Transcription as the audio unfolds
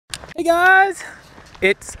Hey guys,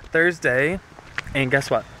 it's Thursday, and guess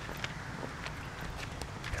what?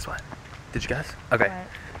 Guess what? Did you guess? Okay.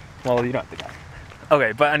 What? Well, you don't have to guess.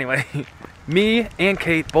 Okay, but anyway, me and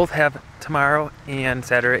Kate both have tomorrow and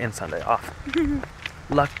Saturday and Sunday off.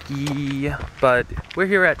 Lucky. But we're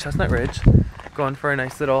here at Chestnut Ridge, going for a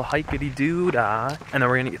nice little hike-a-dee-doo-dah, and then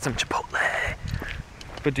we're gonna get some Chipotle.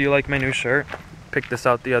 But do you like my new shirt? Picked this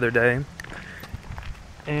out the other day.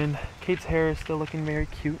 And Kate's hair is still looking very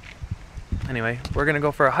cute. Anyway, we're gonna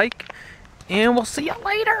go for a hike, and we'll see you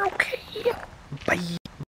later, okay? Bye.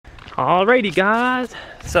 Alrighty, guys.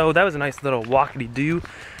 So that was a nice little walkity-doo.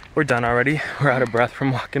 We're done already. We're out of breath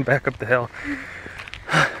from walking back up the hill.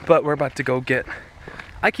 But we're about to go get,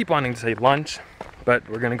 I keep wanting to say lunch, but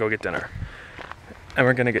we're gonna go get dinner. And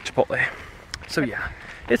we're gonna get Chipotle. So yeah,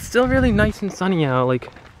 it's still really nice and sunny out, like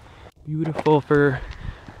beautiful for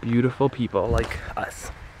beautiful people like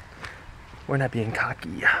us. We're not being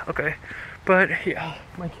cocky, okay? But yeah,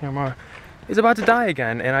 my camera is about to die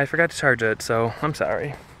again and I forgot to charge it, so I'm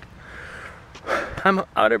sorry. I'm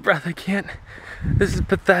out of breath, I can't. This is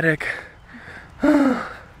pathetic. We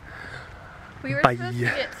were supposed to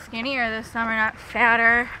get skinnier this summer, not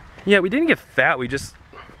fatter. Yeah, we didn't get fat, we just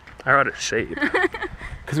are out of shape.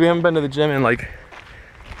 Because we haven't been to the gym in like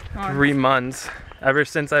 3 months. Ever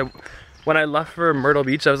since when I left for Myrtle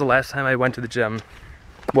Beach, that was the last time I went to the gym.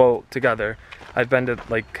 Well, together. I've been to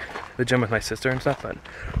like the gym with my sister and stuff, but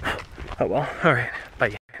oh well. Alright,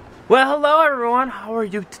 bye. Well, hello everyone. How are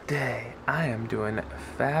you today? I am doing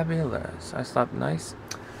fabulous. I slept nice.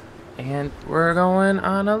 And we're going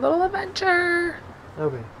on a little adventure.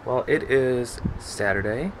 Okay, well it is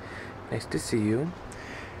Saturday. Nice to see you.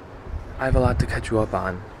 I have a lot to catch you up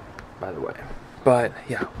on, by the way. But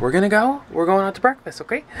yeah, we're going out to breakfast,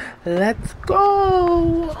 okay? Let's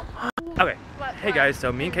go! Okay, hey guys,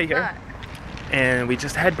 so me and Kate here. And we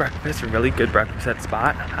just had breakfast, a really good breakfast at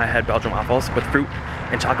Spot. I had Belgian waffles with fruit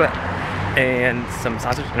and chocolate and some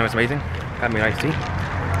sausage, and it was amazing. Got me an iced tea.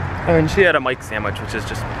 And she had a Mike sandwich, which is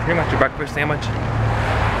just pretty much a breakfast sandwich.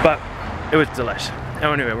 But it was delish. And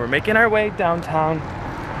anyway, we're making our way downtown.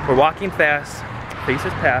 We're walking fast,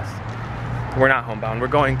 faces past. We're not homebound, we're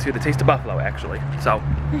going to the Taste of Buffalo, actually. So,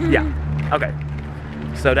 yeah, okay.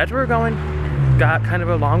 So that's where we're going. Got kind of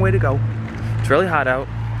a long way to go. It's really hot out.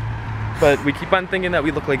 But we keep on thinking that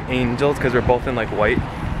we look like angels because we're both in like white.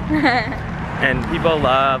 And people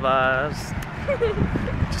love us.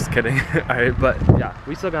 Just kidding. Alright, but yeah,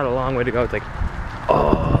 we still got a long way to go. It's like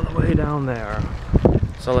all the way down there.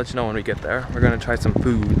 So I'll let you know when we get there. We're gonna try some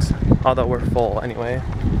foods. Although we're full anyway.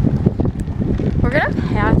 We're gonna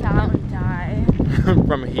pass out and die.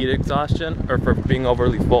 From heat exhaustion or from being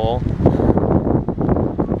overly full.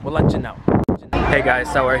 We'll let you know. Hey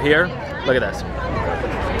guys, so we're here. Look at this.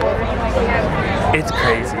 It's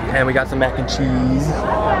crazy. And we got some mac and cheese.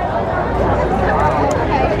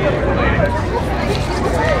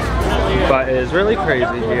 But it is really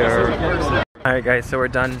crazy here. Alright guys, so we're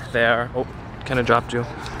done there. Oh, kind of dropped you.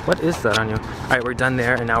 What is that on you? Alright, we're done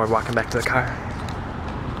there and now we're walking back to the car.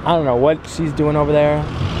 I don't know what she's doing over there.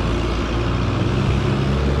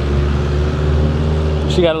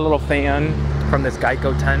 She got a little fan from this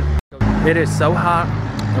Geico tent. It is so hot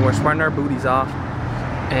and we're sweating our booties off.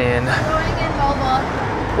 And I'm going in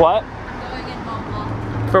Mobil. what? I'm going in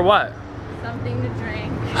Mobil. For what? Something to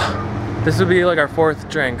drink. This would be like our 4th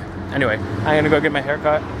drink. Anyway, I'm gonna go get my hair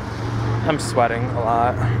cut. I'm sweating a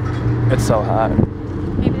lot. It's so hot.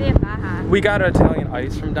 Maybe they have Baja. We got Italian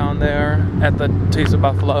ice from down there at the Taste of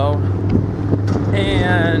Buffalo.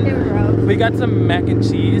 And we got some mac and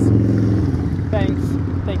cheese. Thanks.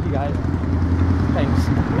 Thank you guys. Thanks.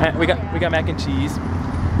 And we got mac and cheese.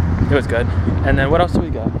 It was good. And then what else do we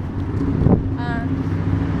got?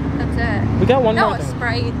 That's it. We got one more thing. thing.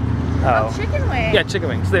 Sprite. Oh, chicken wings. Yeah, chicken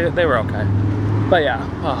wings. They were okay. But yeah,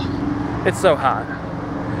 oh, it's so hot.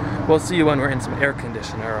 We'll see you when we're in some air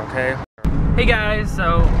conditioner, okay? Hey guys,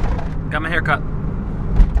 so got my hair cut.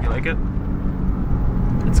 You like it?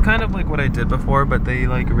 It's kind of like what I did before, but they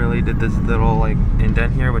like really did this little like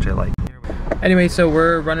indent here, which I like. Anyway, so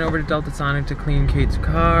we're running over to Delta Sonic to clean Kate's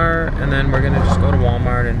car, and then we're gonna just go to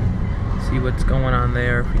Walmart and see what's going on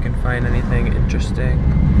there, if we can find anything interesting.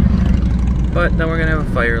 But then we're gonna have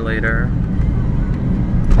a fire later.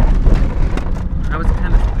 I was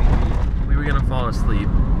kind of sleepy. We were gonna fall asleep,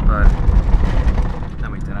 but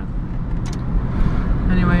then we didn't.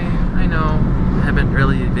 Anyway, I know I haven't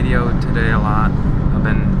really videoed today a lot. I've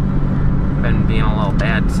been being a little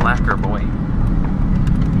bad slacker boy.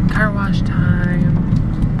 Car wash time.